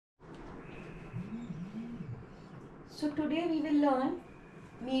So today we will learn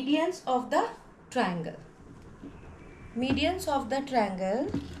medians of the triangle. Medians of the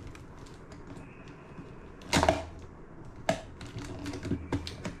triangle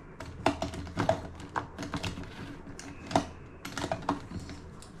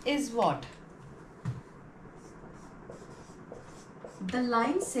is what? The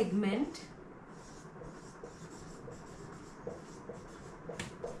line segment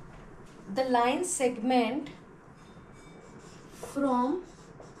from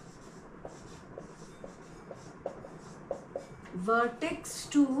vertex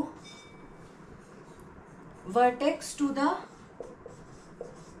to the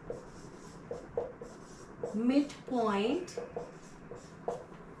midpoint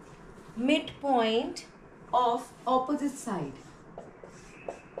of opposite side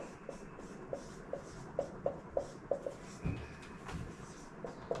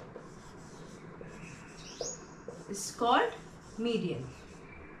is called median.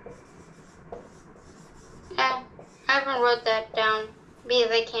 I haven't wrote that down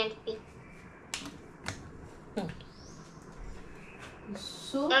because I can't see.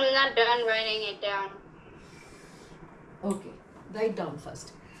 So I'm not done writing it down. okay, write down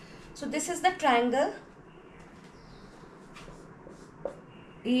first. So this is the triangle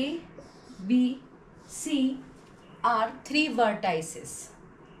A, B, C are three vertices.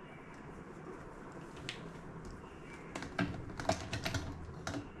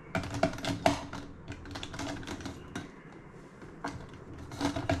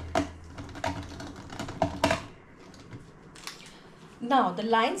 Now the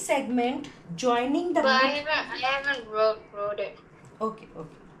line segment joining the But I haven't wrote it. Okay.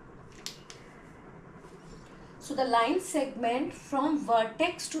 So the line segment from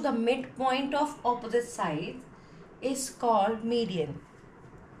vertex to the midpoint of opposite sides is called median.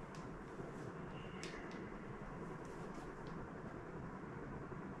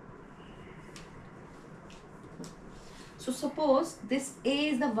 So suppose this A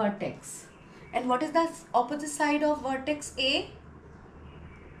is the vertex. And what is the opposite side of vertex A?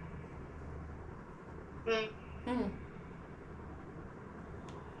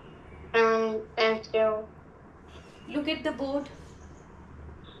 And so. Look at the board.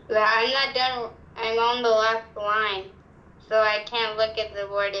 But I'm not done. I'm on the last line, so I can't look at the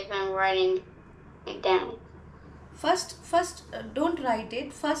board if I'm writing it down. First, don't write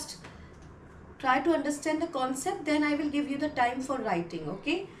it. First, try to understand the concept. Then I will give you the time for writing.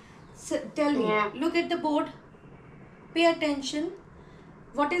 Okay? So tell me. Yeah. Look at the board. Pay attention.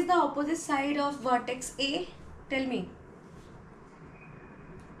 What is the opposite side of vertex A? Tell me.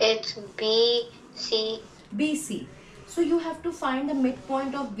 It's BC. BC. So you have to find the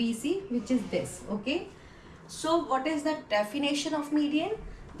midpoint of BC, which is this. Okay. So what is the definition of median?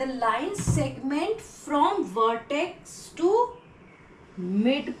 The line segment from vertex to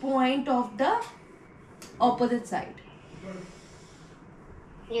midpoint of the opposite side.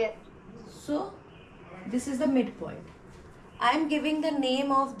 Yes. So this is the midpoint. I am giving the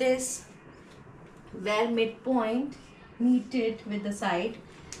name of this where midpoint meted with the side.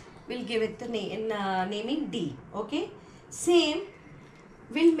 We'll give it the name naming D. Okay. Same.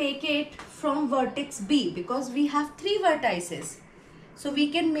 We'll make it from vertex B because we have three vertices. So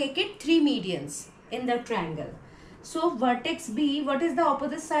we can make it three medians in the triangle. So vertex B, what is the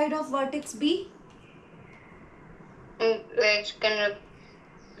opposite side of vertex B? It's gonna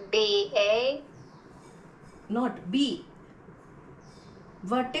be A. Not B.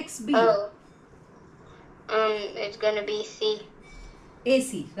 Vertex B. Oh. It's gonna be C.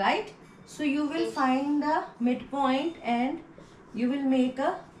 AC, right? So you will find the midpoint and you will make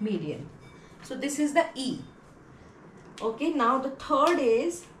a median. So this is the E. Okay, now the third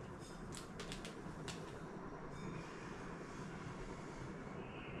is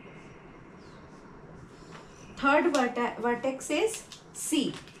third vertex is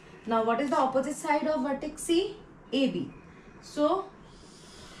C. Now what is the opposite side of vertex C? AB. So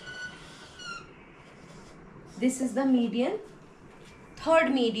this is the median,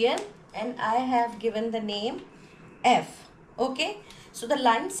 third median, and I have given the name F. Okay, so the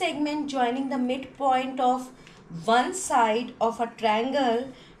line segment joining the midpoint of one side of a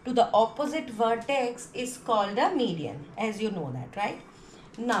triangle to the opposite vertex is called a median, as you know that, right?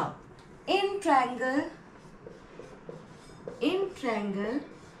 Now in triangle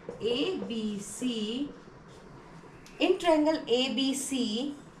ABC,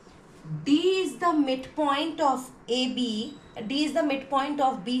 D is the midpoint of AB, D is the midpoint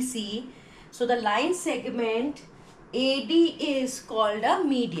of BC. So the line segment AD is called a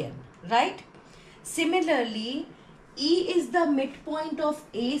median, right? Similarly, E is the midpoint of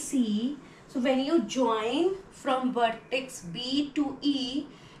AC. So when you join from vertex B to E,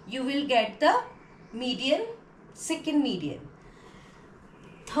 you will get the median, second median.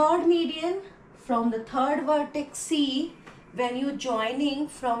 Third median from the third vertex C, when you joining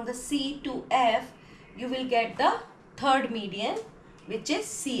from the C to F, you will get the third median, which is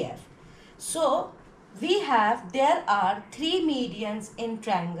CF. So there are three medians in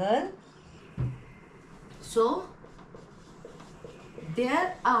triangle. So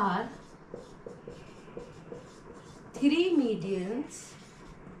there are three medians.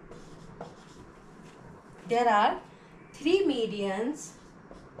 There are three medians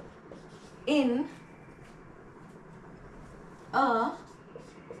in a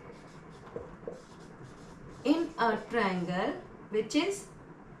triangle, which is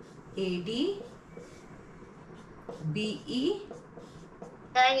AD, BE,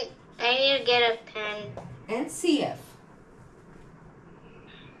 I need to get a pen. and CF.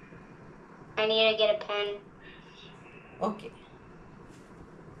 I need to get a pen. Okay.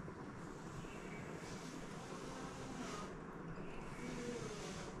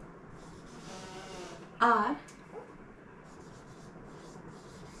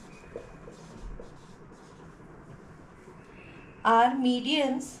 Are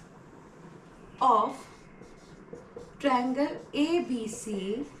medians of triangle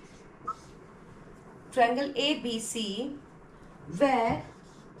ABC, where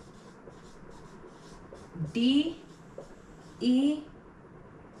D, E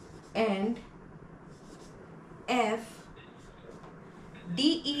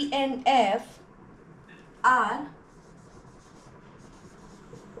and F are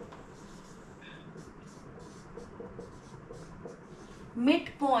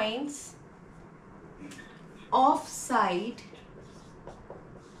midpoints of side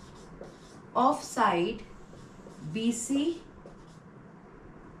BC,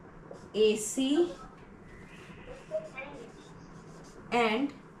 AC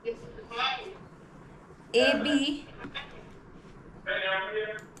and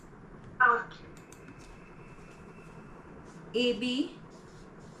AB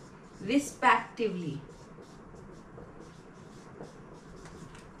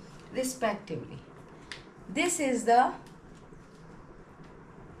respectively. This is the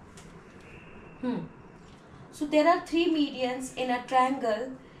So there are three medians in a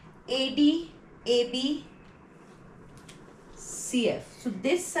triangle AD, AB, CF. So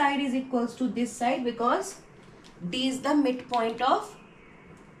this side is equals to this side because D is the midpoint of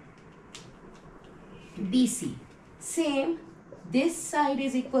BC. Same, this side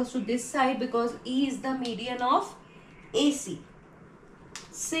is equals to this side because E is the median of AC.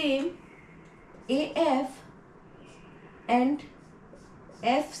 Same, AF and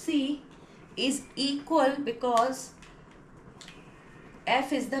FC is equal because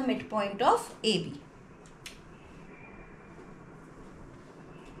F is the midpoint of AB.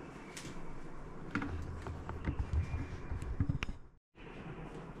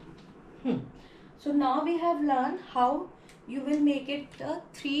 So now we have learned how you will make it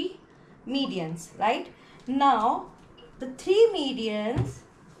three medians, right? Now the three medians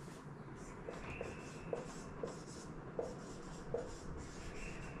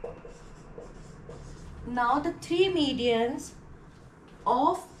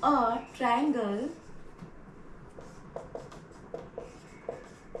of a triangle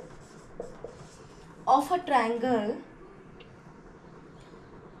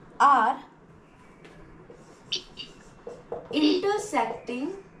are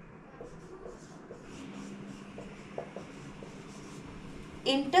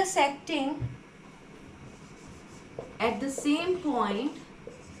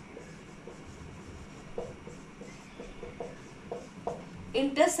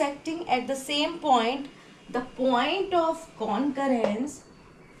intersecting at the same point the point of concurrence.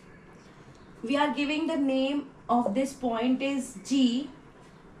 We are giving the name of this point is G.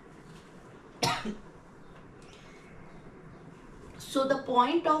 So the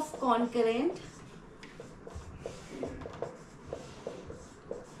point of concurrence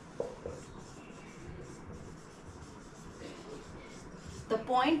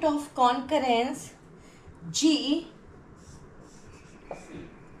G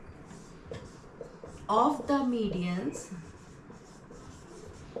of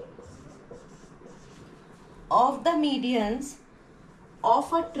the medians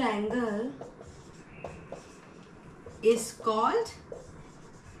of a triangle is called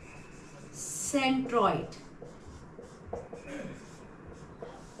centroid.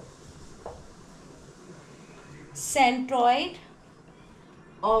 Centroid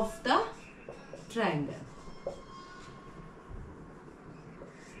of the triangle.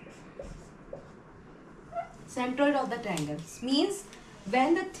 Centroid of the triangle means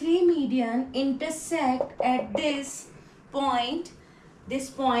when the three median intersect at this point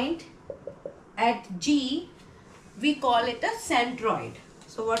at G, we call it a centroid.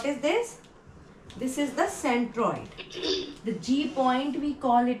 So what is this? This is the centroid. The G point, we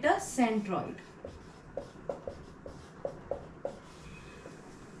call it a centroid.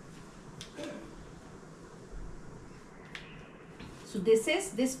 So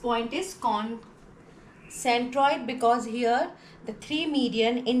this point is centroid because here the three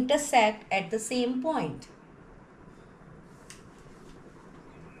median intersect at the same point.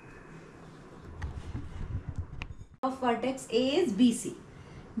 Of vertex A is BC.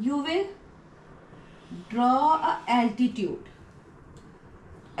 You will draw a altitude.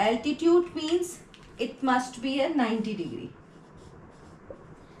 Altitude means it must be a 90 degree.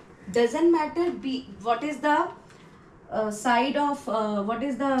 Doesn't matter what is the side of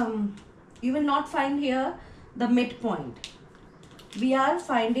you will not find here the midpoint. We are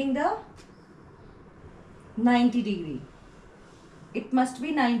finding the 90 degree. It must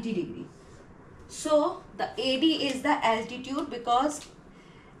be 90 degree. So the AD is the altitude because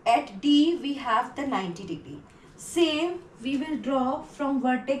at D we have the 90 degree. Same, we will draw from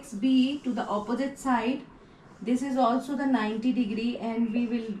vertex B to the opposite side. This is also the 90 degree and we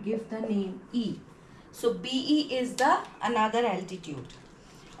will give the name E. So BE is the another altitude.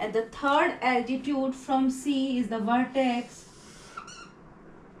 And the third altitude from C is the vertex.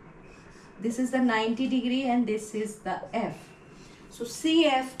 This is the 90 degree and this is the F. So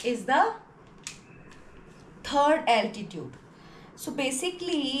CF is the third altitude. So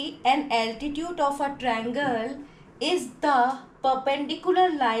basically an altitude of a triangle is the perpendicular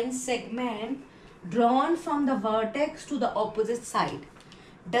line segment drawn from the vertex to the opposite side.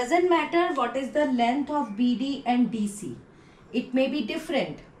 Doesn't matter what is the length of BD and DC. It may be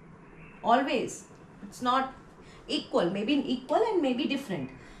different. Always. It's not equal. Maybe equal and maybe different.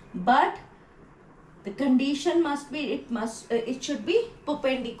 But the condition must be, it should be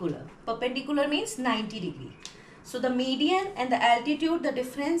perpendicular. Perpendicular means 90 degree. So the median and the altitude, the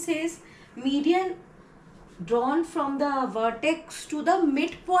difference is median drawn from the vertex to the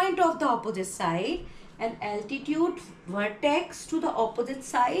midpoint of the opposite side and altitude vertex to the opposite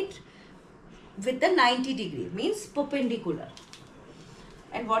side with the 90 degree means perpendicular.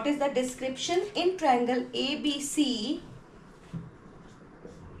 And what is the description? In triangle ABC,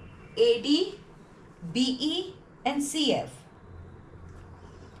 AD, BE and CF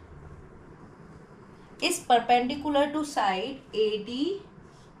is perpendicular to side AD,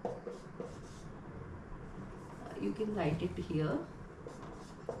 you can write it here,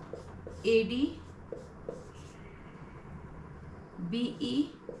 AD,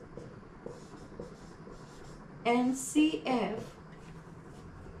 BE and CF.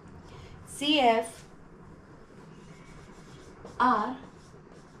 CF are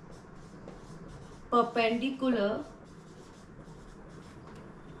perpendicular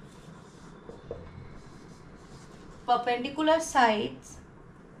sides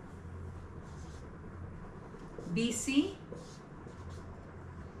BC,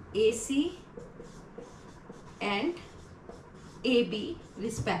 AC and AB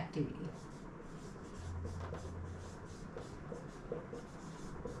respectively.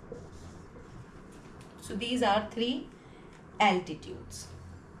 So these are three altitudes.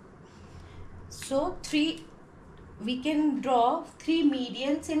 So we can draw three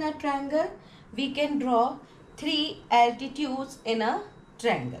medians in a triangle. We can draw three altitudes in a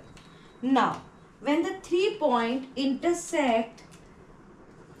triangle. Now, when the 3 points intersect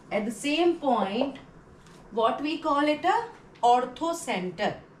at the same point, what we call it a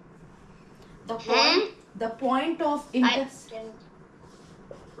orthocenter. The point of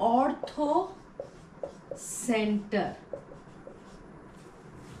orthocenter.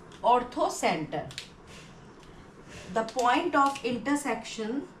 Orthocenter. The point of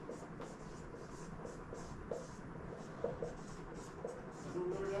intersection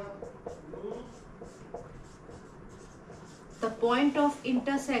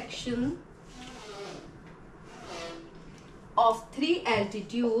of three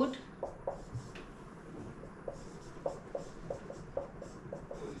altitude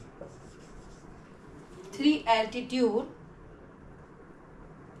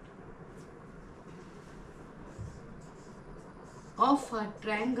of a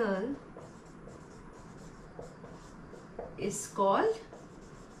triangle is called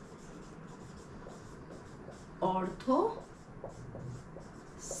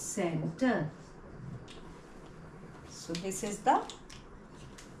orthocenter. So this is the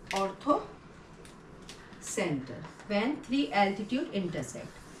orthocenter when three altitude intersect.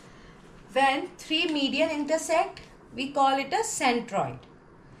 When three median intersect, we call it a centroid.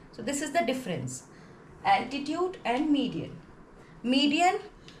 So this is the difference. Altitude and median. Median,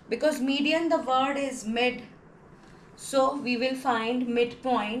 because median the word is mid. So we will find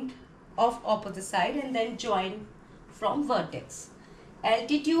midpoint of opposite side and then join from vertex.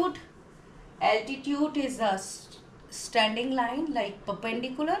 Altitude is a standing line, like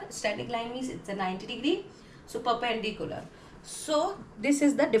perpendicular. Standing line means it's a 90 degree. So perpendicular. So this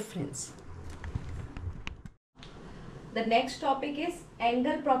is the difference. The next topic is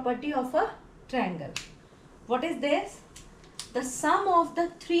angle property of a triangle. What is this? The sum of the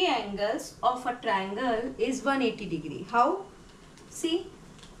three angles of a triangle is 180 degree. How? See,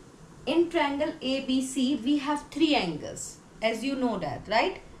 in triangle ABC, we have three angles. As you know that,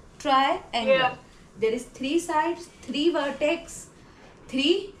 right? Triangle. Yeah. There is three sides, three vertex,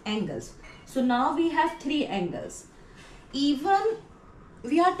 three angles. So now we have three angles. Even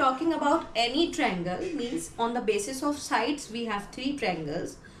we are talking about any triangle, means on the basis of sides we have three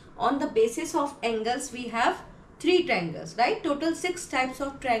triangles. On the basis of angles we have three triangles, right? Total 6 types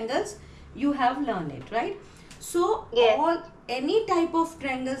of triangles you have learned it, right? So any type of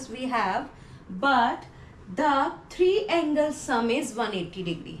triangles we have, but the three angle sum is 180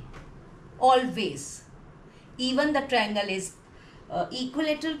 degree. Always. Even the triangle is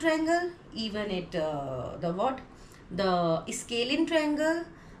equilateral triangle, even it the scalene triangle,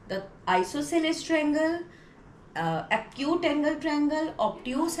 the isosceles triangle, acute angle triangle,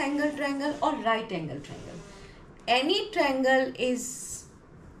 obtuse angle triangle, or right angle triangle. Any triangle is,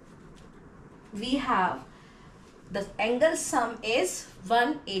 we have the angle sum is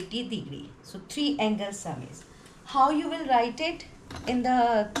 180 degree. So three angle sum is. How you will write it in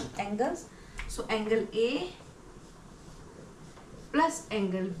the angles? So angle A plus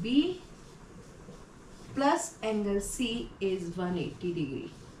angle B plus angle C is 180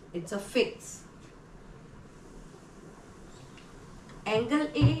 degree. It's a fix. Angle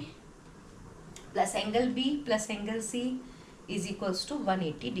A plus angle B plus angle C is equals to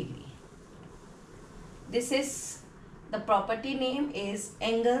 180 degree. This is, the property name is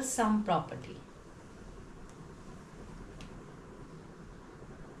angle sum property.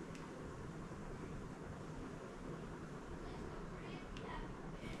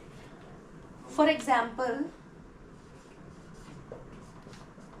 For example,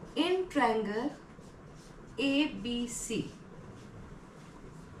 in triangle ABC,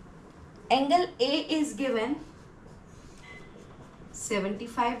 angle A is given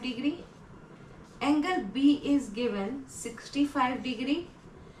 75 degree, angle B is given 65 degree.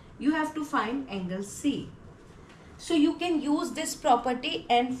 You have to find angle C. So you can use this property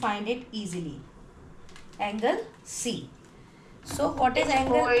and find it easily. Angle C. So what is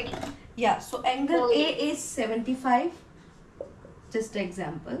angle? Yeah, so angle A is 75, just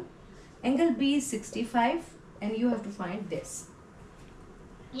example. Angle B is 65 and you have to find this.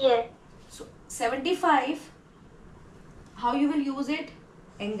 Yeah. So 75, how you will use it?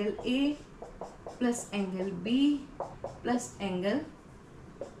 Angle A plus angle B plus angle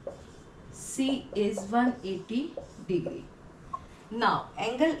C is 180 degree. Now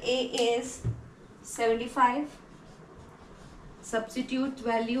angle A is 75. Substitute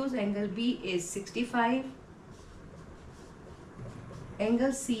values. Angle B is 65.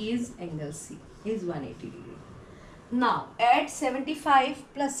 Angle C is 180 degree. Now add 75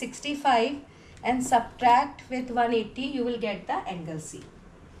 plus 65 and subtract with 180. You will get the angle C.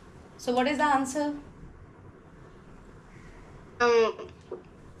 So what is the answer?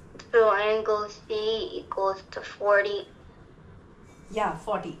 So angle C equals to 40. Yeah,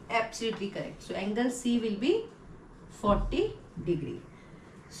 40. Absolutely correct. So angle C will be 40 degree.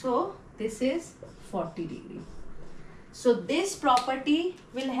 So this is 40 degree. So this property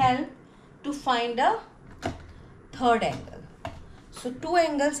will help to find a third angle. So two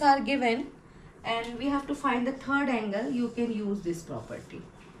angles are given and we have to find the third angle. You can use this property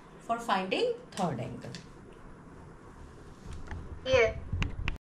for finding third angle. Yeah.